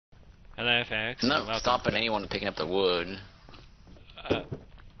LFX. I'm not stopping anyone picking up the wood.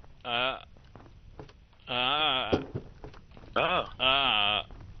 Uh, uh, uh, Oh. uh,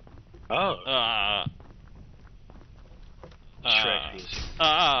 Oh. Shrek music.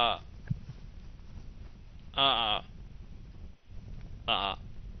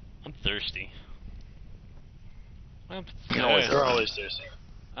 I'm thirsty. I'm You always thirsty. You're always thirsty.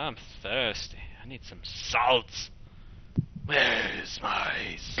 I'm thirsty. I need some salt. Where's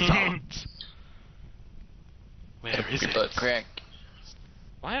my salt? Where is it? Butt crack.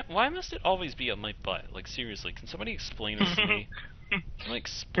 Why must it always be on my butt? Like seriously, can somebody explain this to me? Can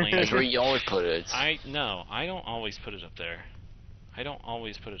explain That's it? where you always put it. I don't always put it up there. I don't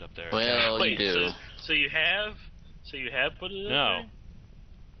always put it up there. Well, Wait, you do. So you have put it up No. there?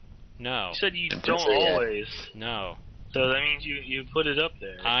 No. You said you I'm don't pretty sure, yeah. always. No. So that means you put it up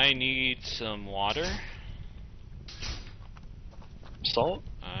there. I need some water. Salt?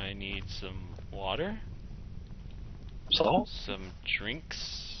 I need some water. Salt? Some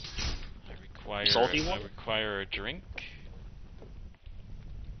drinks. Salty I water? require a drink.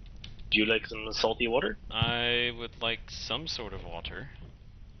 Do you like some salty water? I would like some sort of water.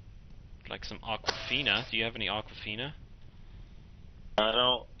 Like some Aquafina. Do you have any Aquafina? I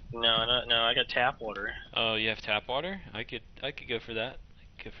don't. No. I got tap water. Oh, you have tap water? I could go for that.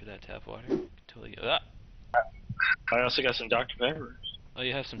 I could go for that tap water. Totally. I also got some Dr. Pepper. Oh,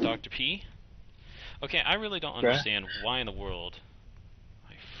 you have some Dr. P? Okay, I really don't understand why in the world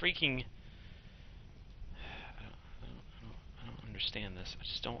I freaking I don't understand this. I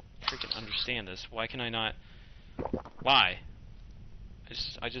just don't freaking understand this. Why can I not? Why?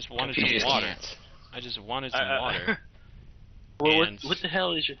 I just wanted some water. I just wanted some water. Well, And what the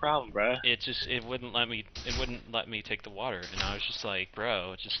hell is your problem, bruh? it wouldn't let me take the water, and I was just like,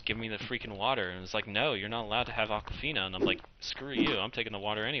 bro, just give me the freaking water. And it's like, no, you're not allowed to have Aquafina. And I'm like, screw you, I'm taking the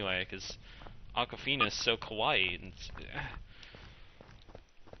water anyway, because Aquafina is so kawaii. And it's,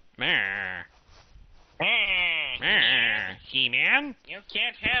 Meh. He-Man? You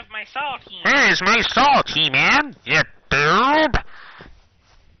can't have my salt, He-Man. Where's my salt, He-Man? You boob!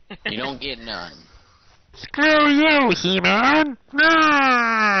 You don't get none. Screw you, He-Man!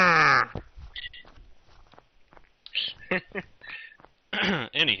 Ah!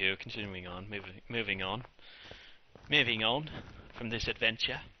 Anywho, continuing on, moving on from this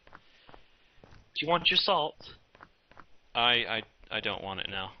adventure. Do you want your salt? I don't want it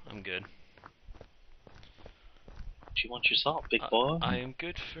now. I'm good. Do you want your salt, big boy? I am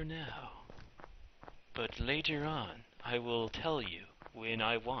good for now. But later on, I will tell you when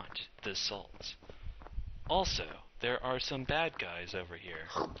I want the salt. Also, there are some bad guys over here.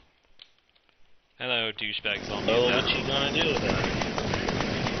 Hello, douchebag zombie. Oh, what you gonna do about it?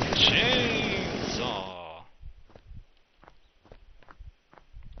 Chainsaw.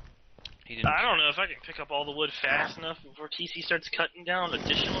 He didn't. I don't know if I can pick up all the wood fast enough before TC starts cutting down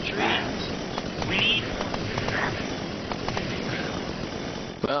additional trees. We need.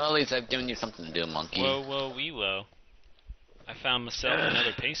 Well, at least I've given you something to do, monkey. Whoa, whoa, wee, whoa. I found myself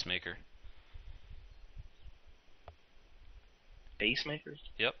another pacemaker. Pacemakers?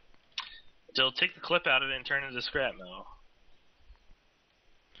 Yep. So take the clip out of it and turn it into scrap metal.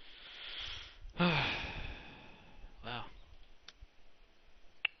 Wow.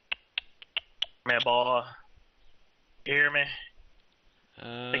 Man, boy. Hear me?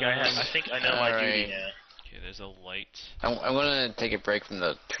 I think I know my duty Alright. now. Okay, there's a light. I'm gonna take a break from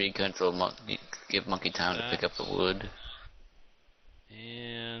the tree control, give monkey time to pick up the wood.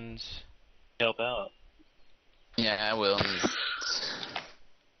 And... Help out. Yeah, I will. Okay,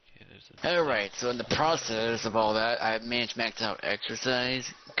 there's a... Alright, so in the process of all that, I've managed to max out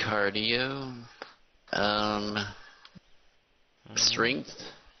exercise, cardio, strength,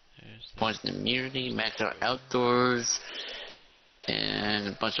 points in immunity, maxed out outdoors, and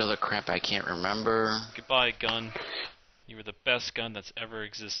a bunch of other crap I can't remember. Goodbye, gun. You were the best gun that's ever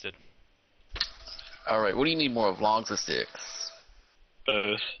existed. Alright, what do you need more of, logs or sticks?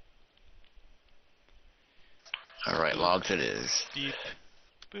 Both. Alright, logs it is. Beep.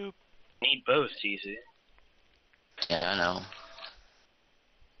 Boop. Need both, TC. Yeah, I know.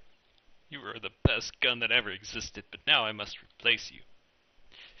 You were the best gun that ever existed, but now I must replace you.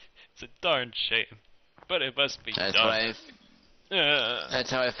 It's a darn shame, but it must be That's done. what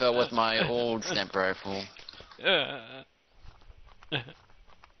that's how I felt with my old sniper rifle. No,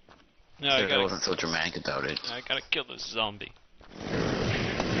 I wasn't so dramatic about it. I gotta kill this zombie.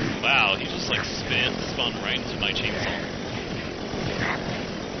 Wow, he just like spun right into my chainsaw.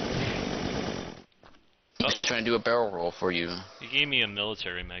 He's trying to do a barrel roll for you. He gave me a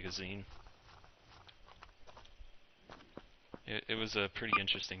military magazine. It was a pretty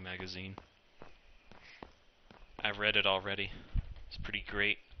interesting magazine. I've read it already. It's pretty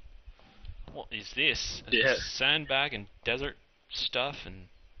great. What is this? Yeah. Sandbag and desert stuff and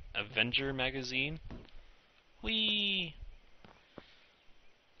Avenger magazine? Whee!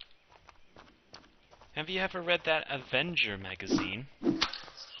 Have you ever read that Avenger magazine?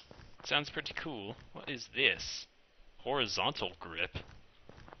 Sounds pretty cool. What is this? Horizontal grip?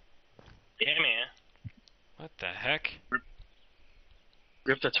 Yeah, man. What the heck?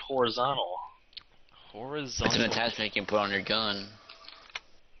 Grip that's horizontal. Horizontal. It's an attachment you can put on your gun.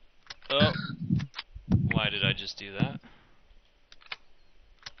 Oh. Why did I just do that?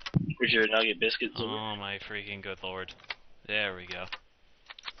 Where's your nugget biscuits? Oh my freaking good lord. There we go.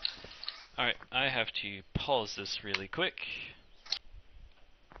 Alright, I have to pause this really quick.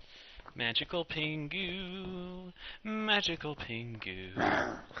 Magical Pingu, magical Pingu.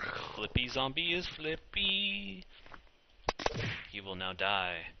 Flippy zombie is flippy. He will now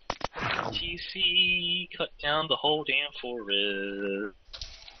die. TC cut down the whole damn forest.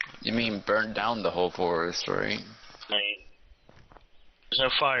 You mean burn down the whole forest, right? I mean, there's no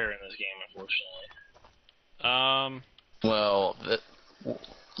fire in this game, unfortunately. Well,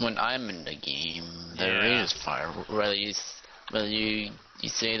 when I'm in the game, there is fire, whether you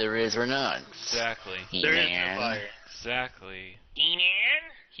say there is or not. Exactly. There is no fire. Exactly.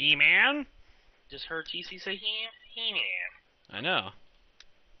 He-Man? He-Man? Just heard TC say He-Man. I know.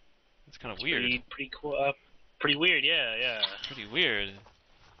 It's kind of weird. Pretty cool. Pretty weird, yeah. Pretty weird.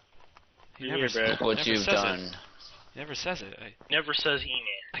 He Pretty never, weird, bro. never What you've says done. It. He never says it. Never says He-Man.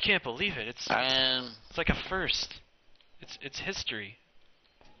 I can't believe it. It's like a first. It's history.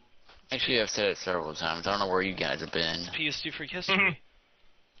 Actually, I've said it several times. I don't know where you guys have been. PS2 Freak history.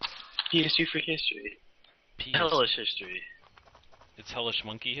 PS2 for history. Hellish history. It's Hellish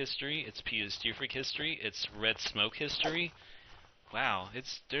Monkey history. It's PS2 Freak history. It's Red Smoke history. Wow,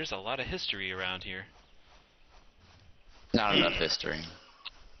 there's a lot of history around here. Not enough history.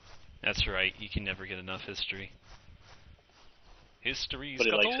 That's right. You can never get enough history. History's But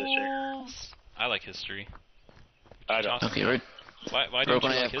he likes goals. I like history. I don't. Okay, Why we're don't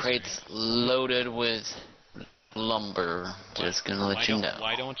gonna you have like crates history? loaded with lumber. Just gonna let you know.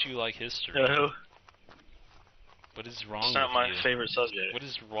 Why don't you like history? No, What is wrong it's with not my you? favorite subject. What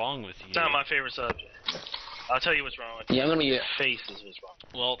is wrong with you? It's not my favorite subject. I'll tell you what's wrong with Yeah, I'm gonna your be. face is what's wrong.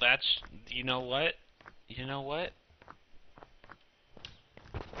 Well, that's... You know what? You know what?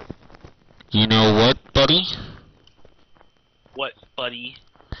 You know what, buddy? What, buddy?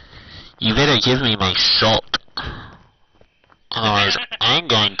 You better give me my salt. Otherwise, I'm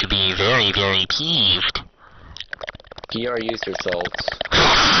going to be very, very peeved. You already used your salts.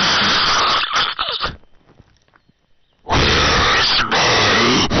 Where's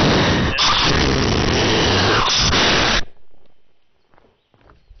my...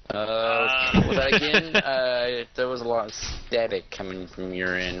 What was that again? There was a lot of static coming from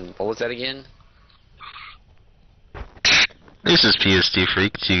your end. What was that again? This is PSD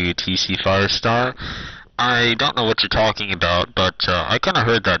Freak to TC Firestar. I don't know what you're talking about, but I kind of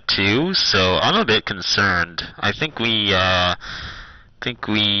heard that too, so I'm a bit concerned. I think we have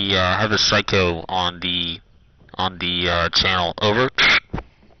a psycho on the channel. Over.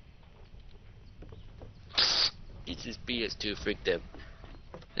 This is PS2 Freak.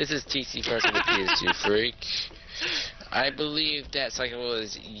 This is TC Firestar with PS2 Freak. I believe that cycle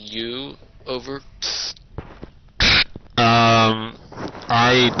is you. Over.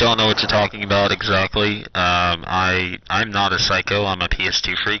 I don't know what you're talking about exactly. I'm not a psycho. I'm a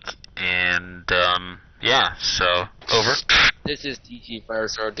PS2 freak, and yeah. So over. This is TC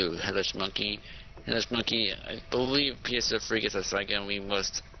Firestar to Hellish Monkey. Hellish Monkey, I believe PS2 Freak is a psycho, and we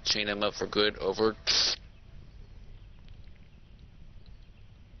must chain him up for good. Over.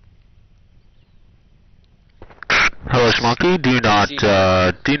 Hellish Monkey, do not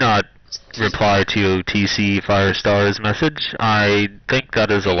reply to TC Firestar's message. I think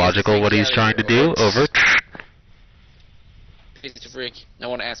that is illogical what he's trying to do. Over. PS2 Freak, I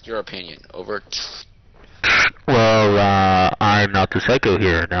want to ask your opinion. Over. Well, I'm not the psycho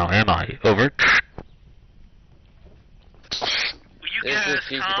here now, am I? Over. Will you This guys is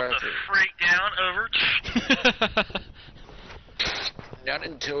TC calm the Firestar. freak down? Over. Not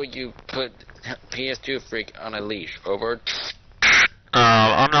until you put PS2 Freak on a leash. Over.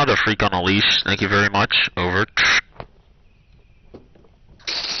 I'm not a freak on a leash. Thank you very much. Over.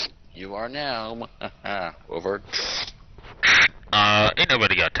 You are now. Over. Ain't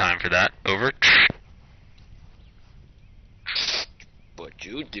nobody got time for that. Over. But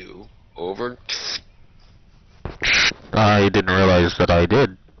you do. Over. I didn't realize that I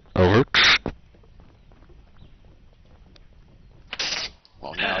did. Over.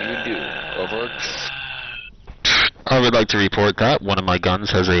 Over. I would like to report that one of my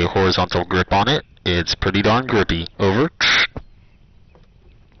guns has a horizontal grip on it. It's pretty darn grippy. Over.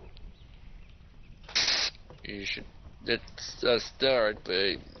 You should. It's a start,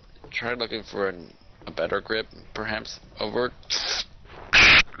 but try looking for a better grip, perhaps. Over.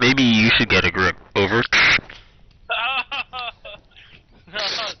 Maybe you should get a grip. Over.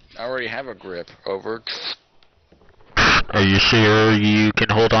 I already have a grip. Over. Are you sure you can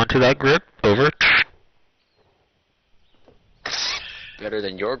hold on to that grip? Over. Better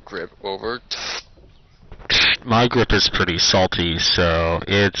than your grip. Over. My grip is pretty salty, so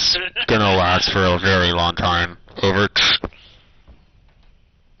it's gonna last for a very long time. Over.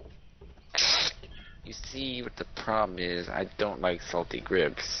 You see what the problem is? I don't like salty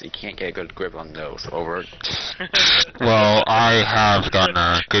grips. You can't get a good grip on those. Over. Well, I have gotten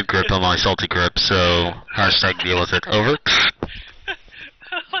a good grip on my salty grip, so hashtag deal with it. Over.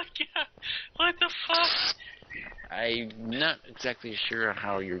 Oh my god, what the fuck? I'm not exactly sure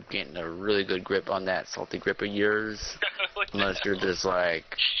how you're getting a really good grip on that salty grip of yours. Unless you're just like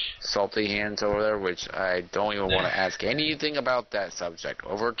salty hands over there, which I don't even want to ask anything about that subject.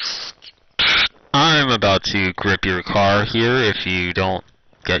 Over. I'm about to grip your car here if you don't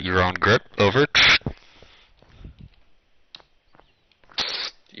get your own grip. Over.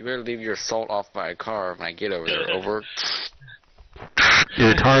 You better leave your salt off my car when I get over there. Over.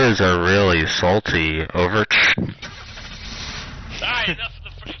 Your tires are really salty. Over. Alright, enough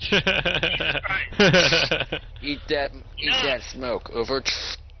of the freaking. Eat that smoke. Over.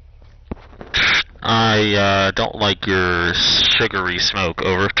 I don't like your sugary smoke.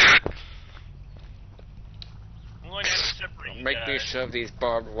 Over. I'm going to have to separate you Make me guys. shove these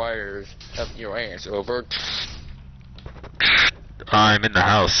barbed wires up your ass. Over. I'm in the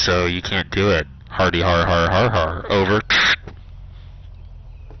house, so you can't do it. Hardy har har har har. Over.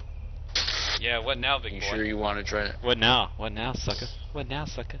 Yeah, what now, big You boy? sure you want to try it? What now? What now, sucker? What now,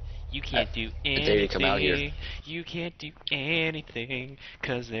 sucker? You can't do I dare you to come out here. anything. You can't do anything,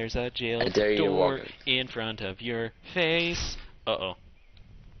 'cause there's a jail I dare you to door walk in front of your face. Uh-oh.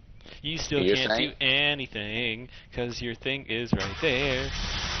 You still You're can't do saying? anything, 'cause your thing is right there.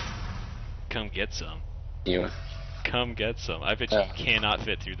 Come get some. You. Come get some. I bet you cannot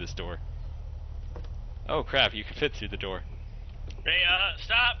fit through this door. Oh crap, you can fit through the door. Hey,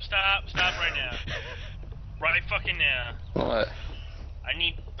 stop right now. Right fucking now. What? I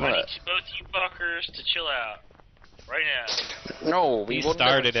need What? both you fuckers to chill out. Right now. No, we He will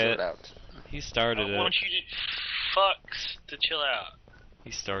started never it. sort out. He started I it. want you to fucks to chill out.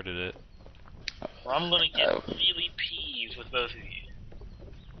 He started it. Or I'm gonna get Oh. really peeved with both of you.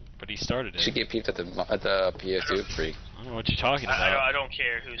 But he started You should it. get peeped at the PS2 freak. I don't know what you're talking about. I don't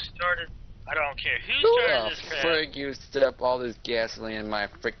care who started. I don't care who Who started the this crap. frig used up all this gasoline in my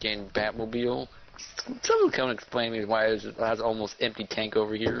freaking Batmobile? Someone come and explain to me why it has almost empty tank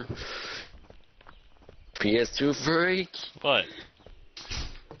over here. PS2 freak. What?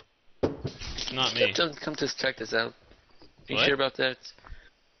 It's not me. Someone come to check this out. You What? sure about that?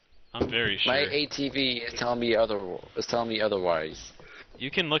 I'm very sure. My ATV is telling me otherwise.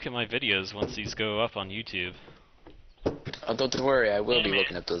 You can look at my videos once these go up on YouTube. Oh, don't worry, I will Yeah, be man.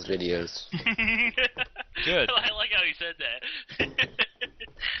 looking at those videos. Good. I like how he said that.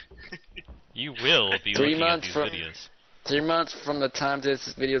 You will be 3 looking at months these from- videos. 3 months from the time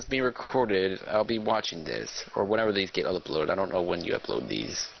this video is being recorded, I'll be watching this, or whenever these get uploaded. I don't know when you upload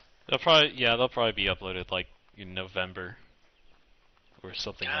these. They'll probably be uploaded like in November or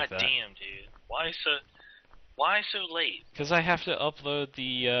something God like that. damn, dude. Why so late? Because I have to upload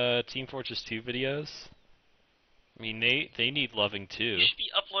the Team Fortress 2 videos. I mean, they need loving too. You should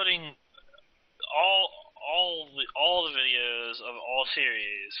be uploading all the videos of all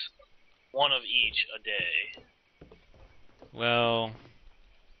series, one of each a day. Well,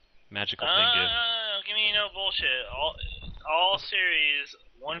 magical finger. Give me no bullshit. All series,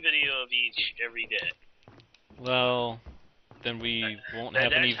 one video of each every day. Well, then we won't That-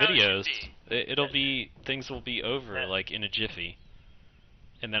 have any that's how it should videos. be. It'll be things will be over That- like in a jiffy,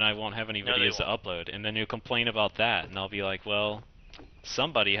 and then I won't have any No, they videos to won't. upload. And then you'll complain about that, and I'll be like, well,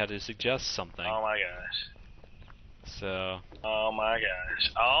 somebody had to suggest something. Oh my gosh. So Oh my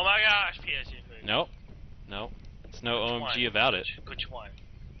gosh. Oh my gosh, PSG. nope. It's no Which OMG one? about it. Which one?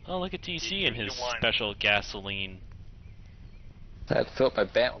 Oh, look at TC and You his won. special gasoline. I had to fill up my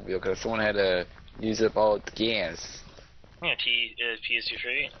Batmobile because someone had to use up all the gas. Yeah, PSG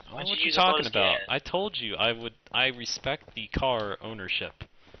free. What are you talking about? I told you I respect the car ownership.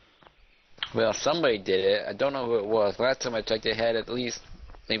 Well, somebody did it. I don't know who it was. Last time I checked, it had at least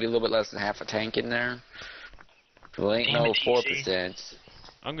maybe a little bit less than half a tank in there. Well, ain't Damn no it, 4%.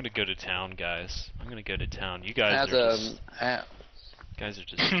 I'm gonna go to town, guys. I'm gonna go to town. You guys As are just... Guys are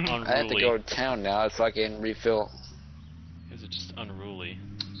just unruly. I have to go to town now so I can refill. You guys are just unruly.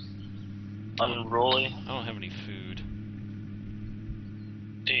 Unruly. I don't have any food.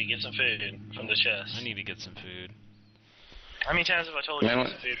 Dude, get some food from the chest. I need to get some food. How many times have I told you to get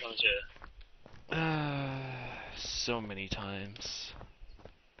some food from the chest? So many times.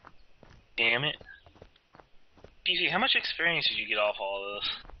 Damn it. PC, how much experience did you get off all of this?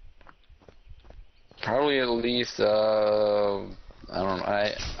 Probably at least I don't know.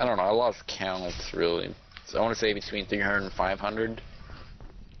 I don't know. I lost count. It's really. So I want to say between 300 and 500.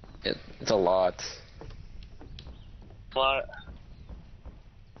 It's a lot. But I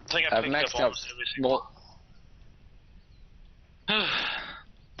think I I've picked maxed up out. almost every single.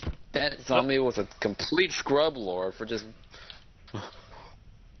 That zombie was a complete scrub lord for just. I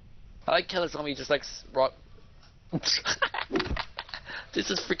like how the zombie just like rock. This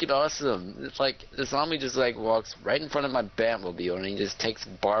is freaking awesome. It's like the zombie just like walks right in front of my Batmobile and he just takes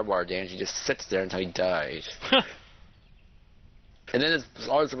barbed wire damage. He just sits there until he dies. And then his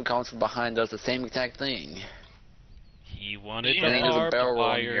arsenal comes from behind, does the same exact thing. He wanted And the he does a barbed barrel roll in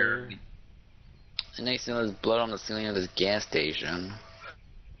wire. here. And next thing there's blood on the ceiling of his gas station.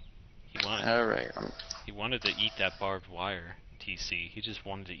 Alright. He wanted to eat that barbed wire, TC. He just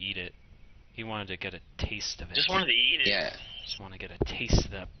wanted to eat it. He wanted to get a taste of it. Just wanted to eat it. Yeah. Just want to get a taste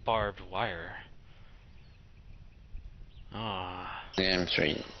of that barbed wire. Ah. Damn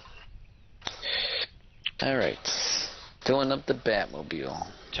straight. Alright. Filling up the Batmobile.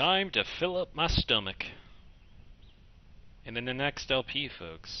 Time to fill up my stomach. And in the next LP,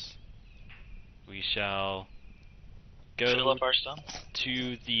 folks, we shall Fill go up our stomach.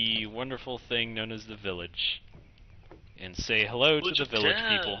 to the wonderful thing known as the village and say hello to the village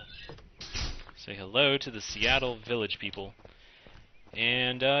people. Say hello to the Seattle village people.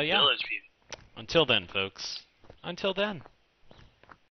 And, yeah. Village people. Until then, folks. Until then.